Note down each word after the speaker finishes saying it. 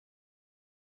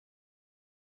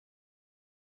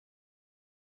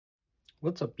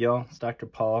What's up, y'all? It's Dr.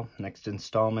 Paul. Next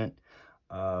installment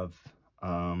of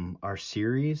our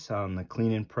series on the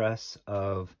clean and press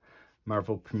of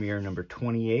Marvel Premiere number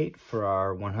 28 for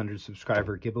our 100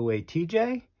 subscriber giveaway.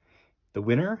 TJ, the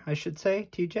winner, I should say,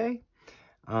 TJ.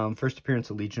 First appearance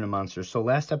of Legion of Monsters. So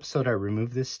last episode I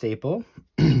removed this staple.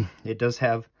 It does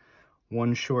have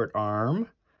one short arm.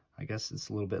 I guess it's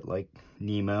a little bit like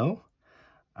Nemo.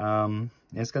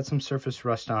 It's got some surface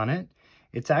rust on it.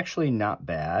 It's actually not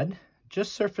bad.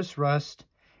 Just surface rust.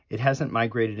 It hasn't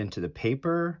migrated into the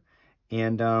paper,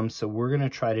 and so we're going to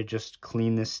try to just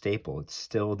clean this staple. It's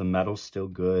still, the metal's still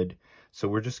good, so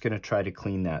we're just going to try to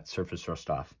clean that surface rust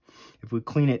off. If we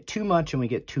clean it too much and we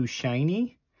get too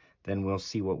shiny, then we'll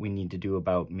see what we need to do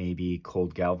about maybe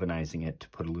cold galvanizing it to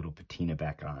put a little patina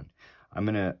back on. I'm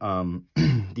going to,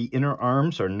 the inner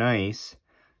arms are nice,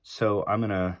 so I'm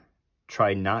going to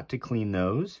try not to clean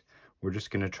those. We're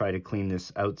just going to try to clean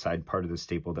this outside part of the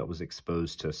staple that was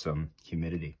exposed to some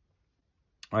humidity.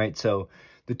 All right, so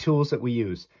the tools that we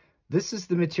use. This is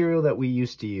the material that we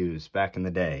used to use back in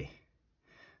the day.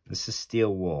 This is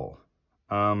steel wool.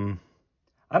 I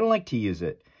don't like to use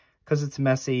it because it's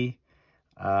messy.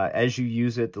 As you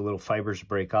use it, the little fibers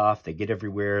break off. They get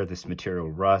everywhere. This material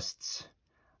rusts.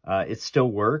 It still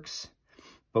works,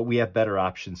 but we have better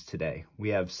options today. We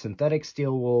have synthetic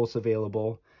steel wools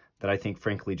available that I think,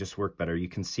 frankly, just work better. You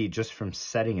can see just from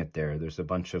setting it there, there's a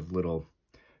bunch of little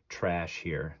trash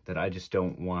here that I just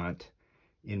don't want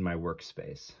in my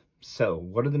workspace. So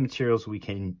what are the materials we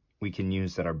can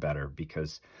use that are better?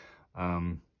 Because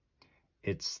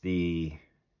it's the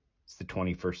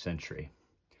 21st century.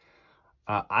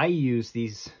 I use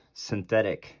these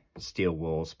synthetic steel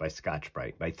wools by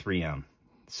Scotch-Brite, by 3M,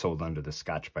 sold under the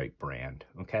Scotch-Brite brand,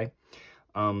 okay?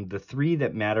 The three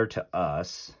that matter to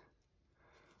us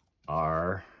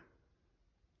are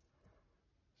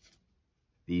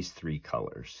these three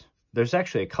colors. There's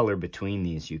actually a color between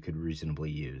these you could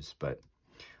reasonably use, but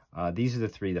these are the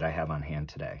three that I have on hand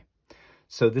today.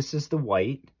 So this is the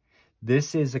white.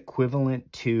 This is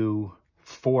equivalent to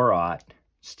 4/0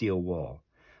 steel wool.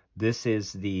 This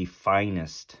is the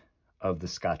finest of the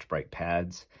Scotch-Brite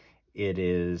pads. It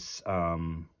is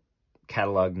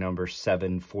catalog number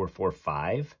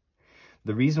 7445.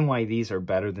 The reason why these are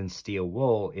better than steel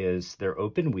wool is they're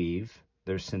open weave,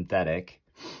 they're synthetic,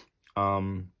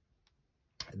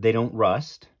 they don't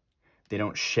rust, they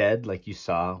don't shed like you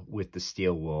saw with the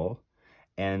steel wool,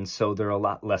 and so they're a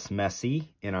lot less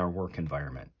messy in our work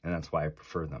environment, and that's why I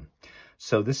prefer them.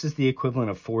 So this is the equivalent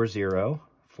of 4/0,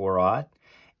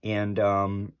 and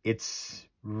it's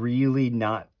really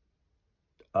not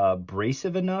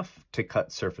abrasive enough to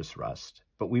cut surface rust,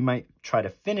 but we might try to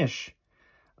finish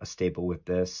a staple with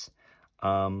this.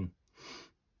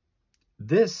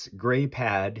 This gray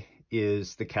pad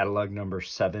is the catalog number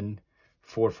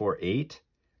 7448.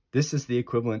 This is the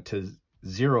equivalent to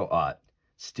 0/0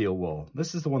 steel wool.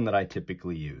 This is the one that I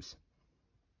typically use.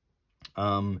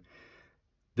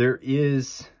 There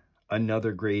is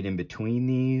another grade in between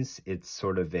these. It's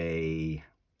sort of a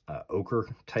ochre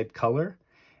type color,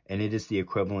 and it is the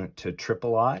equivalent to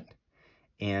 0/0.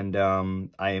 And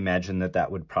I imagine that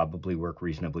that would probably work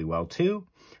reasonably well too.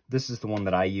 This is the one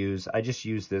that I use. I just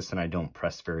use this and I don't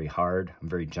press very hard. I'm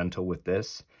very gentle with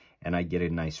this, and I get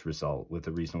a nice result with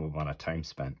a reasonable amount of time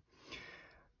spent.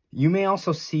 You may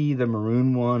also see the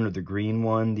maroon one or the green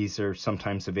one. These are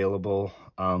sometimes available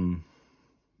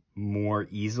more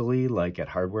easily, like at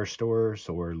hardware stores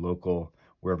or local,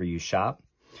 wherever you shop.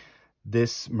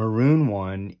 This maroon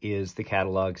one is the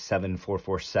catalog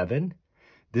 7447.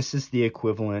 This is the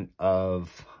equivalent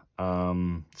of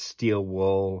steel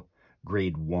wool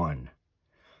grade 1.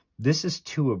 This is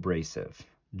too abrasive,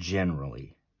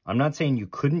 generally. I'm not saying you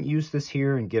couldn't use this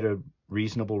here and get a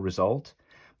reasonable result,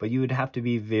 but you would have to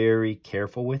be very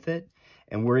careful with it.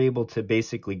 And we're able to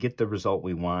basically get the result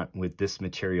we want with this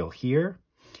material here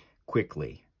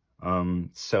quickly.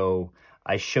 So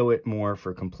I show it more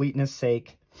for completeness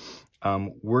sake.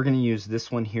 We're going to use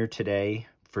this one here today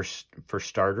for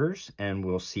starters, and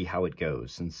we'll see how it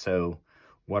goes. And so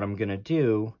what I'm going to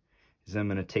do is I'm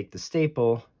going to take the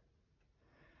staple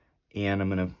and I'm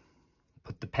going to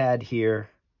put the pad here,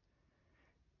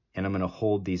 and I'm going to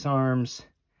hold these arms,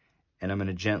 and I'm going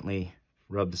to gently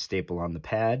rub the staple on the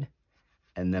pad,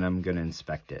 and then I'm going to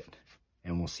inspect it,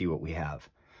 and we'll see what we have.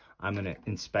 I'm going to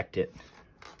inspect it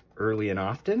early and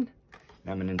often, and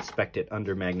I'm going to inspect it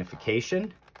under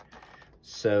magnification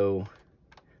so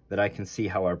that I can see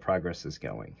how our progress is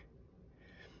going.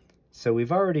 So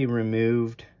we've already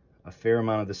removed a fair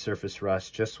amount of the surface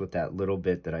rust just with that little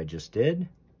bit that I just did.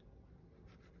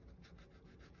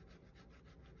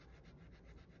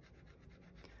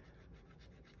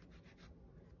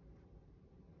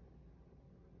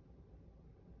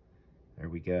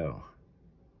 we go.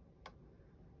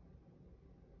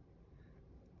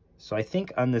 So I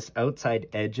think on this outside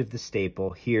edge of the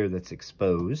staple here that's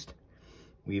exposed,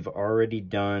 we've already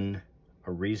done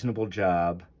a reasonable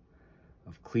job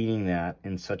of cleaning that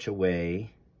in such a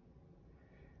way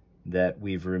that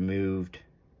we've removed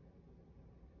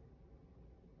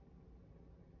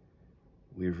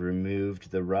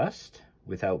the rust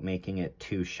without making it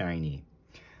too shiny.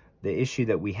 The issue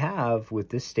that we have with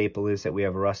this staple is that we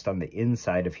have rust on the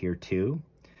inside of here too.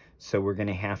 So we're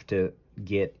gonna have to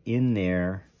get in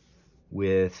there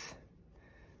with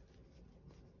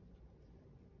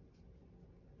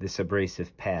this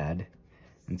abrasive pad.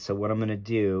 And so what I'm gonna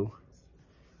do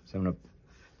is I'm gonna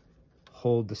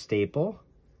hold the staple.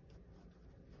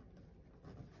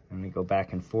 I'm gonna go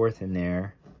back and forth in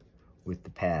there with the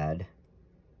pad.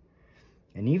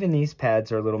 And even these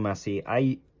pads are a little messy.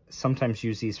 I sometimes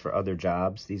use these for other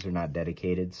jobs. These are not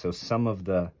dedicated, so some of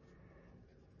the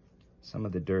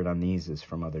dirt on these is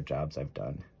from other jobs I've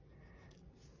done.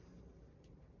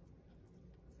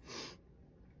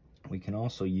 We can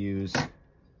also use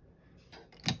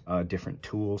different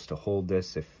tools to hold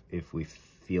this if we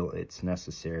feel it's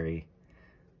necessary.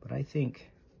 But I think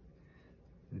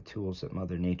the tools that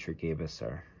Mother Nature gave us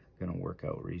are going to work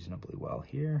out reasonably well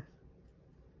here.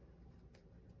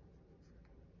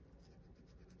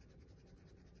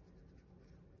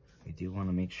 We do want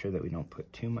to make sure that we don't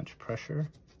put too much pressure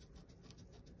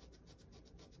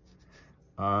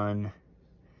on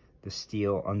the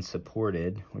steel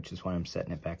unsupported, which is why I'm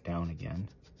setting it back down again,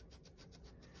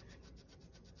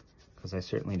 because I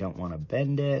certainly don't want to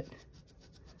bend it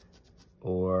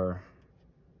or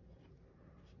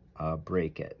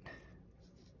break it.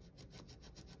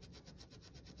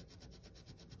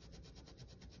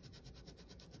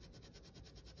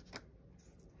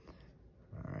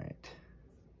 All right.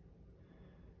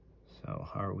 So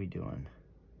how are we doing?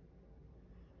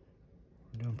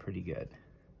 We're doing pretty good.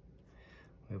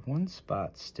 We have one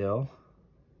spot still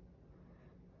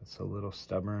that's a little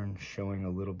stubborn, showing a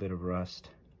little bit of rust.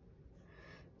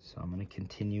 So I'm going to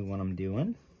continue what I'm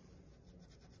doing.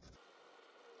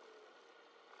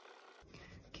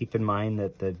 Keep in mind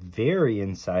that the very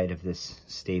inside of this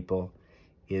staple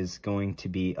is going to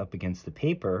be up against the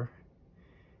paper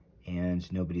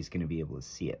and nobody's going to be able to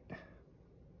see it.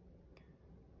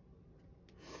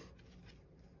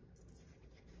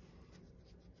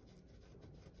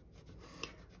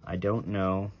 I don't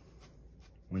know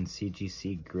when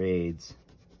CGC grades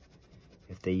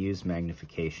if they use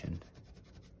magnification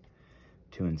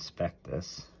to inspect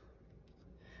this.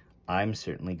 I'm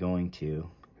certainly going to,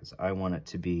 because I want it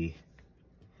to be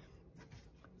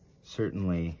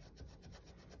certainly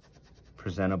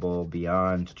presentable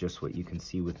beyond just what you can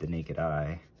see with the naked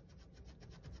eye.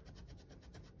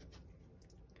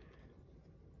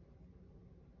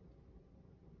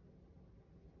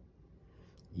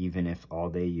 Even if all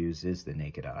they use is the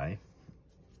naked eye.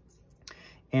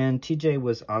 And TJ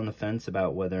was on the fence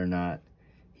about whether or not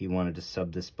he wanted to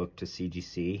sub this book to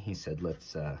CGC. He said,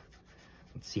 let's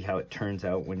see how it turns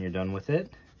out when you're done with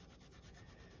it.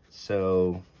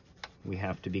 So we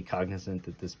have to be cognizant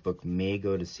that this book may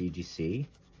go to CGC.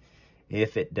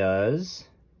 If it does,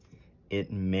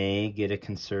 it may get a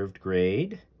conserved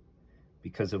grade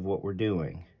because of what we're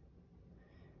doing.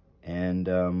 And,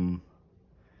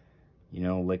 you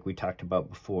know, like we talked about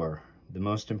before, the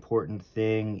most important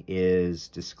thing is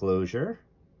disclosure.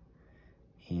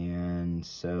 And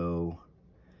so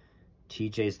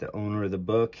TJ's the owner of the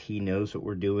book. He knows what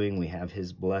we're doing. We have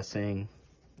his blessing.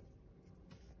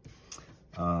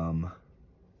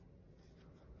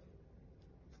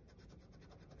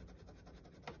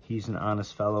 He's an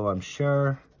honest fellow, I'm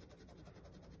sure.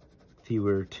 If he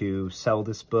were to sell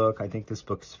this book, I think this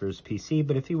book's for his PC,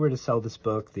 but if he were to sell this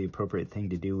book, the appropriate thing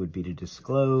to do would be to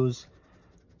disclose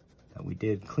that we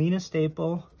did clean a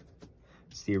staple.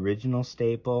 It's the original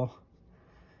staple.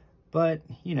 But,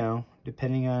 you know,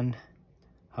 depending on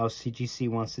how CGC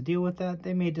wants to deal with that,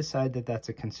 they may decide that that's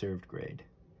a conserved grade.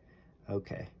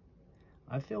 Okay.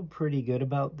 I feel pretty good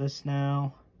about this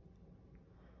now.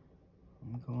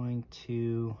 I'm going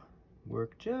to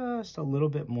work just a little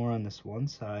bit more on this one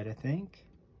side, I think.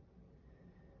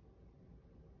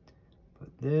 But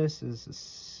this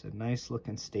is a nice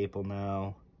looking staple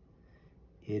now.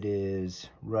 It is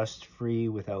rust free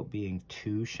without being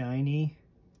too shiny.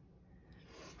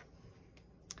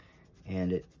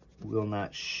 And it will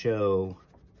not show,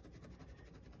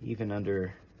 even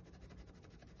under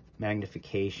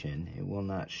magnification, it will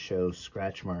not show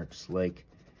scratch marks like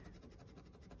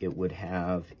it would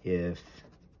have if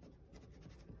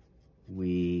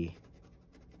we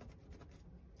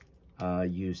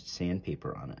used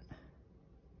sandpaper on it.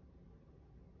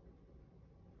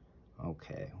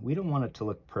 Okay, we don't want it to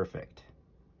look perfect.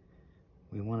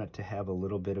 We want it to have a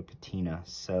little bit of patina,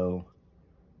 so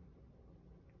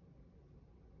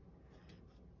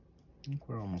I think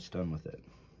we're almost done with it.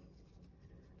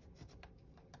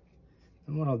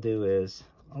 And what I'll do is,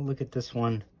 I'll look at this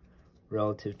one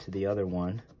relative to the other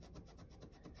one.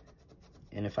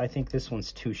 And if I think this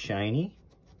one's too shiny,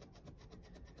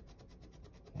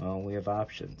 well, we have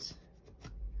options.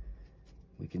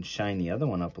 We can shine the other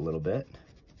one up a little bit,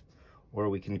 or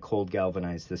we can cold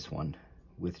galvanize this one,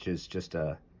 which is just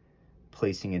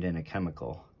placing it in a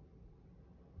chemical.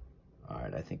 All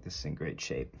right, I think this is in great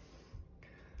shape.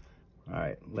 All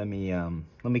right, let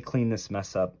me clean this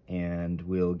mess up, and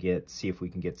we'll see if we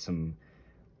can get some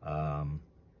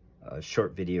a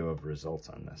short video of results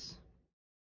on this.